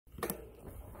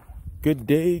Good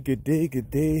day,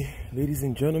 ladies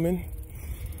and gentlemen.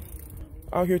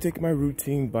 Out here taking my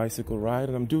routine bicycle ride,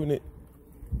 and I'm doing it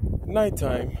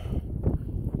nighttime,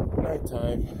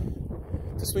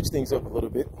 to switch things up a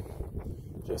little bit,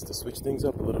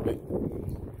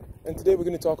 And today we're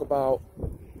going to talk about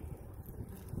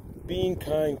being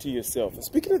kind to yourself. And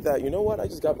speaking of that, you know what? I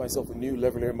just got myself a new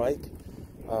lavalier mic,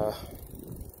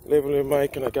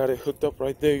 and I got it hooked up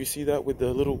right there. You see that with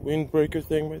the little windbreaker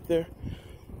thing right there?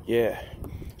 Yeah.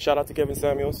 Shout out to Kevin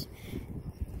Samuels.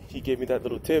 He gave me that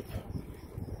little tip.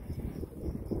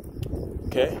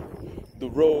 Okay. The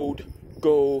Rode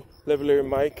Go lavalier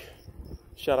mic.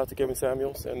 Shout out to Kevin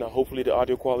Samuels. And hopefully the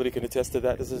audio quality can attest to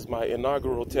that. This is my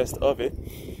inaugural test of it.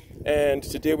 And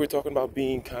today we're talking about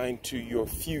being kind to your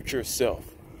future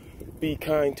self. Be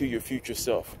kind to your future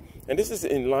self. And this is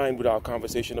in line with our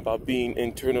conversation about being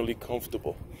internally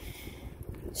comfortable.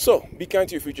 So, be kind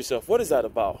to your future self. What is that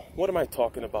about? What am I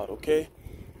talking about, okay?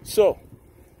 So,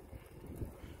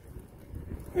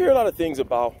 we hear a lot of things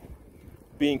about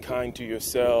being kind to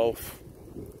yourself,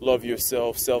 love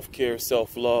yourself, self-care,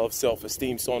 self-love,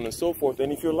 self-esteem, so on and so forth.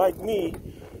 And if you're like me,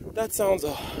 that sounds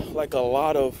like a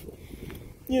lot of,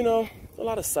 a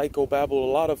lot of psychobabble,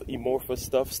 a lot of amorphous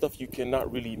stuff you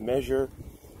cannot really measure.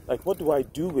 Like, what do I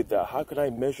do with that? How can I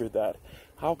measure that?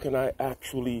 How can I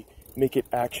actually make it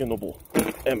actionable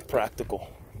and practical,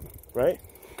 right?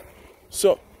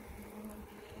 So,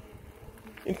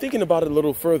 in thinking about it a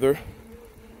little further,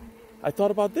 I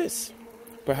thought about this.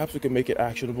 Perhaps we can make it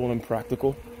actionable and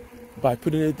practical by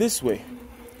putting it this way.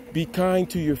 Be kind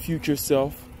to your future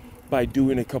self by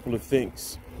doing a couple of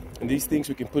things. And these things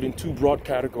we can put in two broad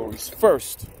categories.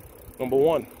 First, number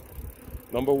one,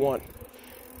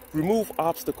 remove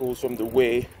obstacles from the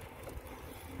way.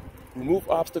 Remove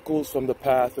obstacles from the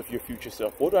path of your future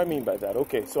self. What do I mean by that?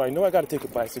 Okay, so I know I got to take a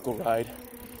bicycle ride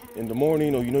in the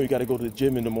morning, or you got to go to the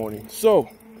gym in the morning. So,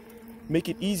 make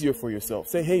it easier for yourself.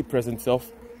 Say, hey, present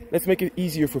self, let's make it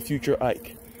easier for future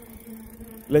Ike.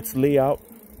 Let's lay out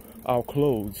our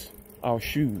clothes, our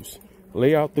shoes.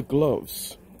 Lay out the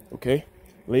gloves, okay?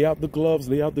 Lay out the gloves,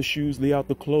 lay out the shoes, lay out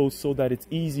the clothes so that it's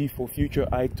easy for future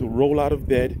Ike to roll out of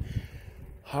bed,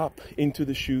 hop into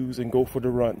the shoes, and go for the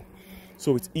run.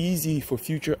 So it's easy for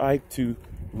future Ike to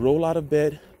roll out of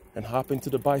bed and hop into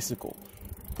the bicycle.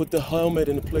 Put the helmet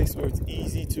in a place where it's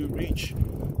easy to reach.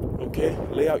 Okay?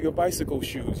 Lay out your bicycle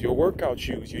shoes, your workout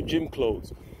shoes, your gym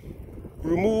clothes.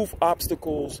 Remove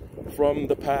obstacles from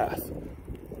the path.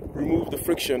 Remove the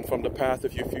friction from the path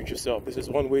of your future self. This is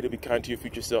one way to be kind to your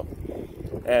future self.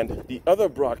 And the other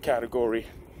broad category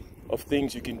of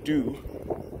things you can do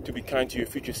to be kind to your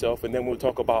future self, and then we'll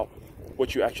talk about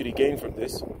what you actually gain from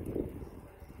this.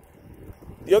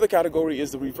 The other category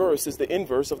is the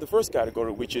inverse of the first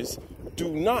category, which is do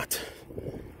not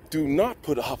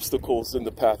put obstacles in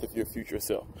the path of your future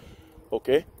self,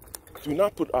 okay? Do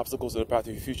not put obstacles in the path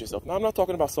of your future self. Now, I'm not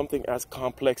talking about something as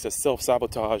complex as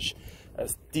self-sabotage,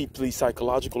 as deeply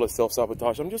psychological as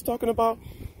self-sabotage. I'm just talking about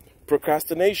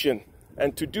procrastination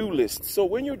and to-do lists. So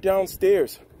when you're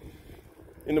downstairs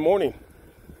in the morning,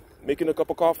 making a cup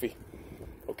of coffee,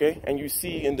 okay, and you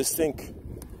see in the sink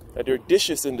that there are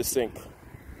dishes in the sink,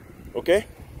 okay?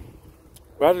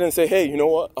 Rather than say, hey, you know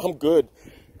what? I'm good.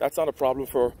 That's not a problem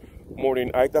for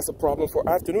morning Ike. That's a problem for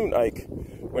afternoon Ike.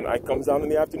 When Ike comes down in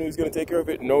the afternoon, he's going to take care of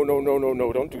it. No.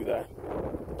 Don't do that.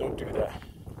 Don't do that.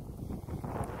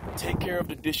 Take care of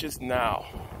the dishes now.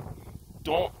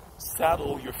 Don't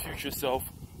saddle your future self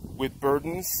with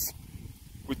burdens,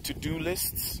 with to-do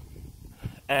lists,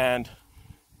 and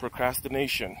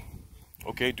procrastination.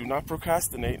 Okay? Do not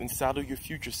procrastinate and saddle your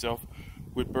future self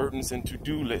with burdens and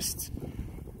to-do lists.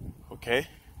 Okay?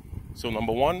 So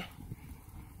number one,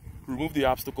 remove the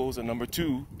obstacles, and number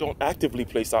two, don't actively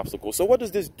place obstacles. So what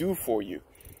does this do for you?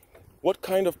 What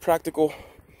kind of practical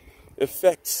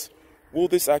effects will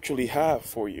this actually have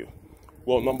for you?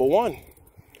 Well, number one,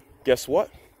 guess what?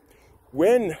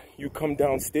 When you come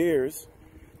downstairs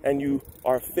and you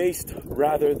are faced,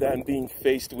 rather than being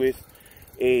faced with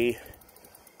a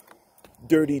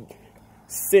dirty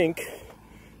sink,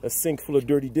 a sink full of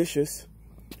dirty dishes,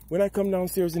 when I come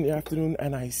downstairs in the afternoon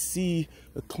and I see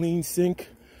a clean sink,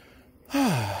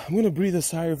 I'm going to breathe a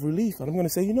sigh of relief. And I'm going to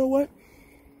say, you know what?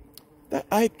 That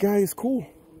Ike guy is cool.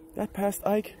 That past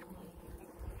Ike,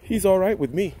 he's all right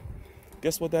with me.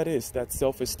 Guess what that is? That's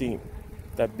self-esteem.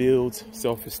 That builds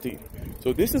self-esteem.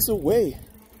 So this is a way,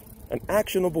 an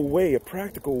actionable way, a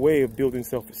practical way of building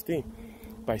self-esteem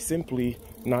by simply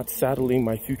not saddling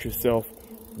my future self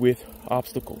with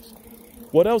obstacles.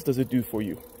 What else does it do for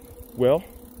you? Well,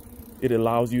 it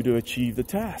allows you to achieve the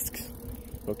tasks,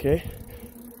 okay?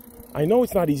 I know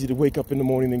it's not easy to wake up in the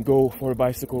morning and go for a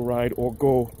bicycle ride or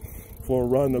go for a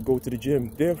run or go to the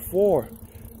gym. Therefore,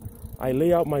 I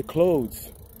lay out my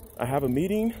clothes. I have a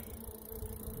meeting.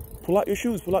 Pull out your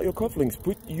shoes, pull out your cufflinks,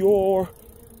 put your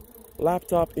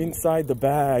laptop inside the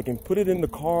bag and put it in the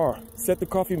car. Set the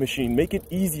coffee machine. Make it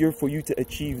easier for you to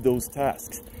achieve those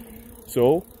tasks.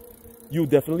 So you'll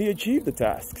definitely achieve the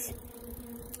tasks.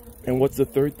 And what's the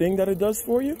third thing that it does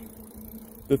for you?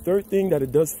 The third thing that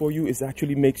it does for you is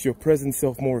actually makes your present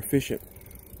self more efficient.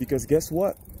 Because guess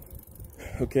what?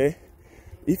 Okay?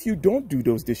 If you don't do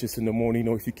those dishes in the morning,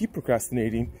 or if you keep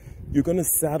procrastinating, you're going to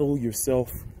saddle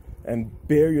yourself and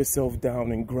bear yourself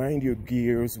down and grind your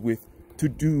gears with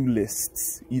to-do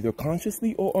lists, either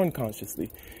consciously or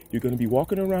unconsciously. You're going to be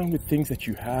walking around with things that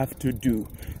you have to do,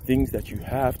 things that you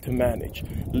have to manage,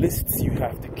 lists you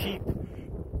have to keep,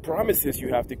 promises you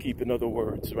have to keep, in other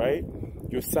words, right?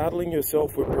 You're saddling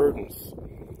yourself with burdens,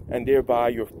 and thereby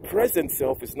your present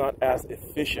self is not as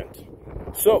efficient.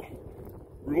 So,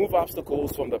 remove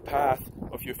obstacles from the path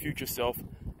of your future self,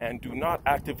 and do not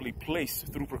actively place,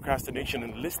 through procrastination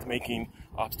and list making,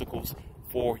 obstacles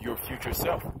for your future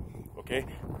self. Okay?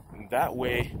 And that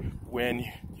way, when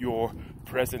your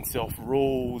present self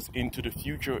rolls into the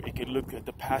future, it can look at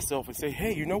the past self and say,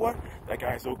 hey, you know what? That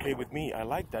guy's okay with me. I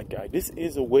like that guy. This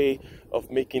is a way of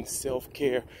making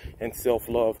self-care and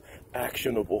self-love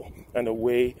actionable, and a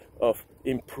way of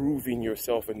improving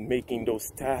yourself and making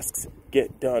those tasks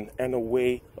get done, and a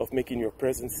way of making your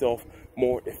present self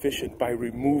more efficient by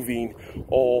removing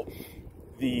all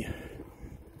the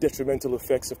detrimental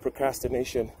effects of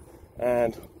procrastination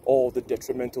and all the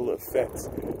detrimental effects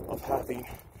of having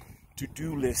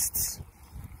to-do lists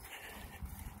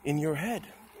in your head.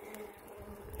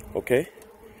 Okay?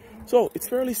 So it's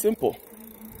fairly simple,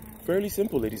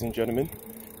 ladies and gentlemen.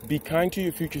 Be kind to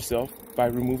your future self by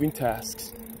removing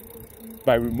tasks,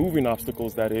 by removing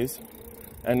obstacles, that is,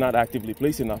 and not actively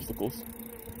placing obstacles.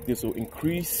 This will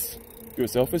increase your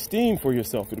self-esteem for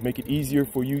yourself. It'll make it easier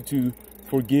for you to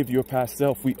forgive your past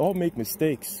self. We all make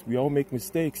mistakes. We all make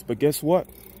mistakes. But guess what?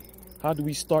 How do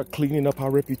we start cleaning up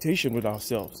our reputation with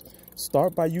ourselves?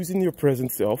 Start by using your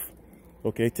present self,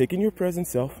 okay? Taking your present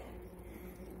self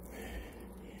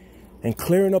and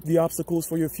clearing up the obstacles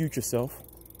for your future self,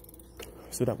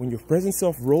 so that when your present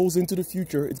self rolls into the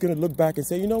future, it's going to look back and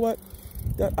say, you know what?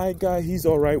 That guy, he's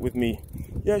all right with me.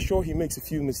 Yeah, sure, he makes a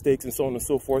few mistakes and so on and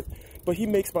so forth, but he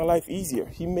makes my life easier.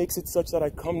 He makes it such that I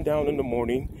come down in the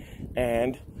morning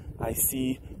and I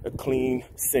see a clean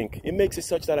sink. It makes it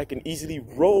such that I can easily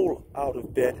roll out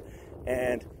of bed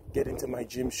and get into my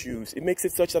gym shoes. It makes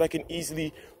it such that I can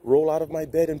easily roll out of my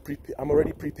bed and I'm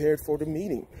already prepared for the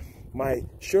meeting. My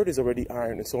shirt is already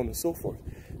ironed and so on and so forth.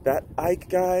 That Ike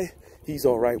guy, he's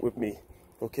all right with me,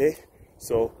 okay?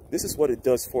 So this is what it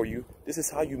does for you. This is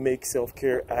how you make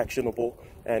self-care actionable,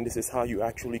 and this is how you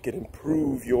actually can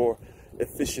improve your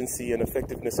efficiency and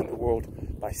effectiveness in the world,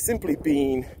 by simply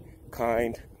being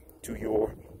kind to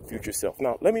your future self.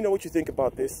 Now, let me know what you think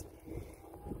about this.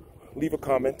 Leave a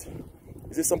comment.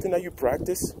 Is this something that you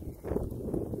practice?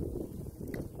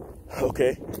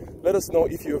 Okay, let us know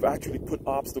if you have actually put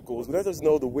obstacles. Let us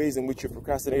know the ways in which you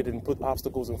procrastinated and put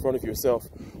obstacles in front of yourself,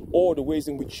 or the ways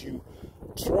in which you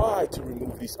try to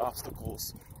remove these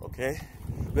obstacles. Okay,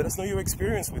 let us know your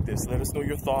experience with this. Let us know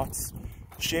your thoughts.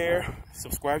 Share,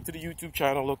 subscribe to the YouTube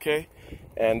channel, okay?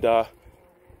 And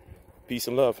peace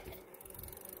and love.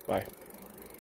 Bye.